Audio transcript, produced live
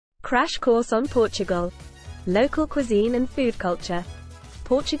Crash course on Portugal. Local cuisine and food culture.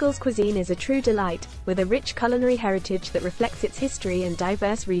 Portugal's cuisine is a true delight, with a rich culinary heritage that reflects its history and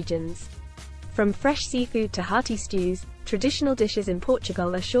diverse regions. From fresh seafood to hearty stews, traditional dishes in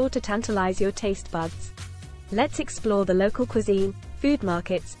Portugal are sure to tantalize your taste buds. Let's explore the local cuisine, food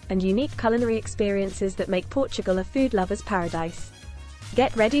markets, and unique culinary experiences that make Portugal a food lover's paradise.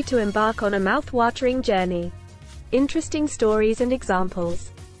 Get ready to embark on a mouth-watering journey. Interesting stories and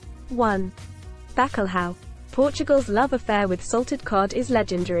examples. 1. Bacalhau. Portugal's love affair with salted cod is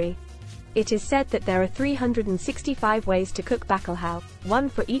legendary. It is said that there are 365 ways to cook bacalhau, one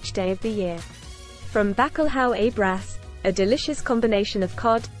for each day of the year. From bacalhau à brás, a delicious combination of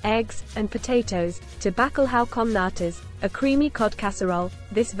cod, eggs, and potatoes, to bacalhau com natas, a creamy cod casserole,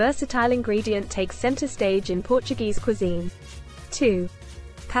 this versatile ingredient takes center stage in Portuguese cuisine. 2.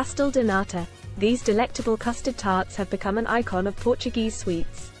 Pastel de Nata. These delectable custard tarts have become an icon of Portuguese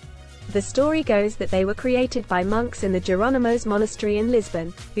sweets. The story goes that they were created by monks in the Jerónimos Monastery in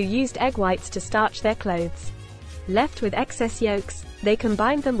Lisbon, who used egg whites to starch their clothes. Left with excess yolks, they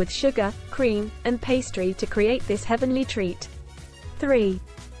combined them with sugar, cream, and pastry to create this heavenly treat. 3.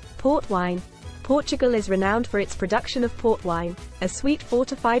 Port wine. Portugal is renowned for its production of port wine, a sweet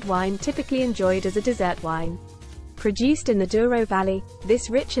fortified wine typically enjoyed as a dessert wine. Produced in the Douro Valley,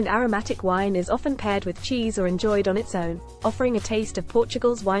 this rich and aromatic wine is often paired with cheese or enjoyed on its own, offering a taste of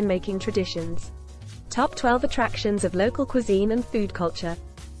Portugal's winemaking traditions. Top 12 attractions of local cuisine and food culture.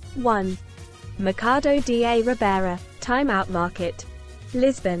 1. Mercado de Ribeira, Time Out Market.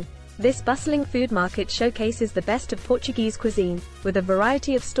 Lisbon. This bustling food market showcases the best of Portuguese cuisine, with a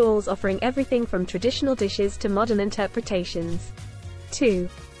variety of stalls offering everything from traditional dishes to modern interpretations. 2.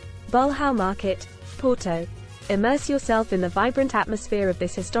 Bacalhau Market, Porto. Immerse yourself in the vibrant atmosphere of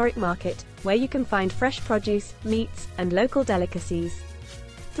this historic market, where you can find fresh produce, meats, and local delicacies.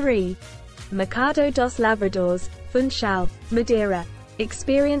 3. Mercado dos Lavradores, Funchal, Madeira.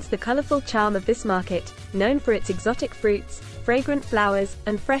 Experience the colorful charm of this market, known for its exotic fruits, fragrant flowers,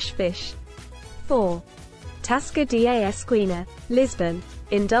 and fresh fish. 4. Tasca de Esquina, Lisbon.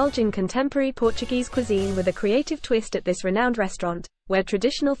 Indulge in contemporary Portuguese cuisine with a creative twist at this renowned restaurant, where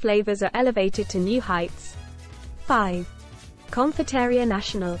traditional flavors are elevated to new heights. 5. Confeitaria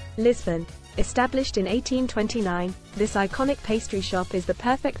Nacional, Lisbon. Established in 1829, this iconic pastry shop is the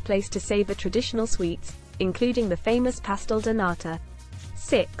perfect place to savor traditional sweets, including the famous Pastel de Nata.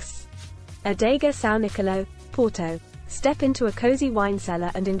 6. Adega São Nicolau, Porto. Step into a cozy wine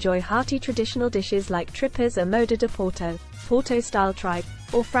cellar and enjoy hearty traditional dishes like tripas à moda de Porto, Porto-style tripe,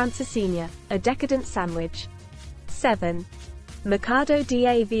 or francesinha, a decadent sandwich. 7. Mercado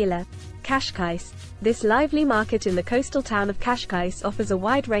de Vila, Cascais. This lively market in the coastal town of Cascais offers a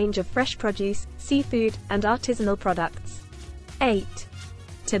wide range of fresh produce, seafood, and artisanal products. 8.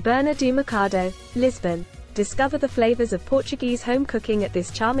 Taberna do Mercado, Lisbon. Discover the flavors of Portuguese home cooking at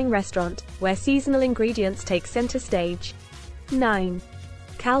this charming restaurant, where seasonal ingredients take center stage. 9.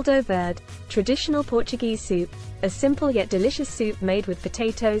 Caldo Verde, traditional Portuguese soup, a simple yet delicious soup made with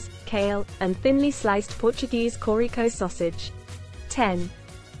potatoes, kale, and thinly sliced Portuguese corico sausage. 10.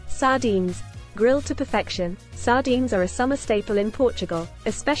 Sardines. Grilled to perfection, sardines are a summer staple in Portugal,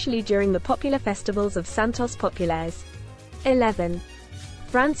 especially during the popular festivals of Santos Populares. 11.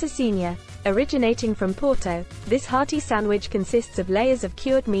 Francesinha. Originating from Porto, this hearty sandwich consists of layers of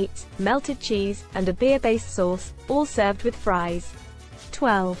cured meats, melted cheese, and a beer-based sauce, all served with fries.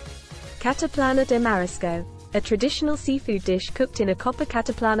 12. Cataplana de Marisco. A traditional seafood dish cooked in a copper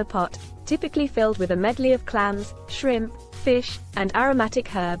cataplana pot, typically filled with a medley of clams, shrimp, fish, and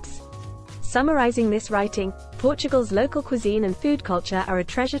aromatic herbs. Summarizing this writing, Portugal's local cuisine and food culture are a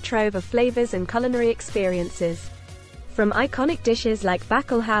treasure trove of flavors and culinary experiences. From iconic dishes like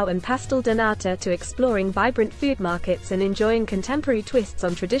bacalhau and pastel de nata to exploring vibrant food markets and enjoying contemporary twists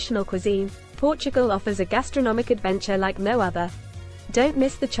on traditional cuisine, Portugal offers a gastronomic adventure like no other. Don't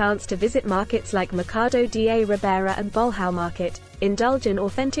miss the chance to visit markets like Mercado de Ribeira and Bacalhau Market, indulge in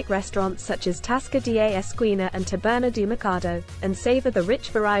authentic restaurants such as Tasca de Esquina and Taberna do Mercado, and savor the rich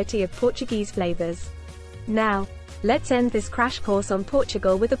variety of Portuguese flavors. Now, let's end this crash course on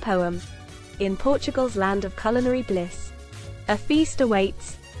Portugal with a poem. In Portugal's land of culinary bliss, a feast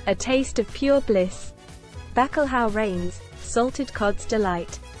awaits, a taste of pure bliss. Bacalhau reigns, salted cod's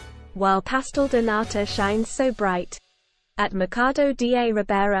delight, while pastel de nata shines so bright. At Mercado de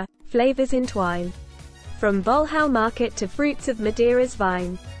Ribeira, flavors entwine, from Bacalhau Market to fruits of Madeira's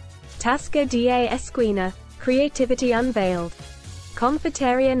vine. Tasca de Esquina, creativity unveiled.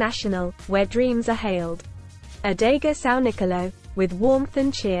 Confeitaria Nacional, where dreams are hailed. Adega São Nicolau, with warmth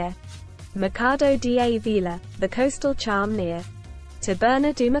and cheer. Mercado de Vila, the coastal charm near.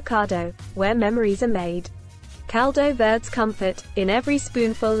 Taberna do Mercado, where memories are made. Caldo Verde's comfort, in every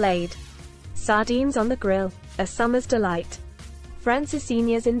spoonful laid. Sardines on the grill, a summer's delight.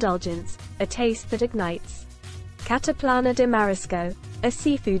 Francesinha's indulgence, a taste that ignites. Cataplana de Marisco, a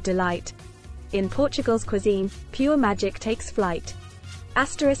seafood delight. In Portugal's cuisine, pure magic takes flight.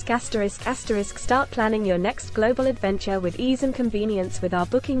 ******, start planning your next global adventure with ease and convenience with our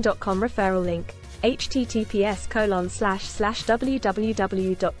Booking.com referral link.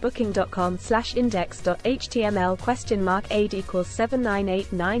 https://www.booking.com/index.html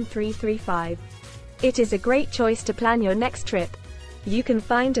 $8=7989335. It is a great choice to plan your next trip. You can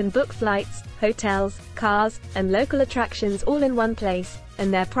find and book flights, hotels, cars, and local attractions all in one place,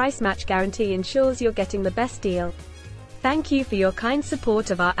 and their price match guarantee ensures you're getting the best deal. Thank you for your kind support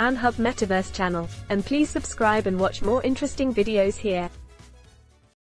of our AnHub Metaverse channel, and please subscribe and watch more interesting videos here.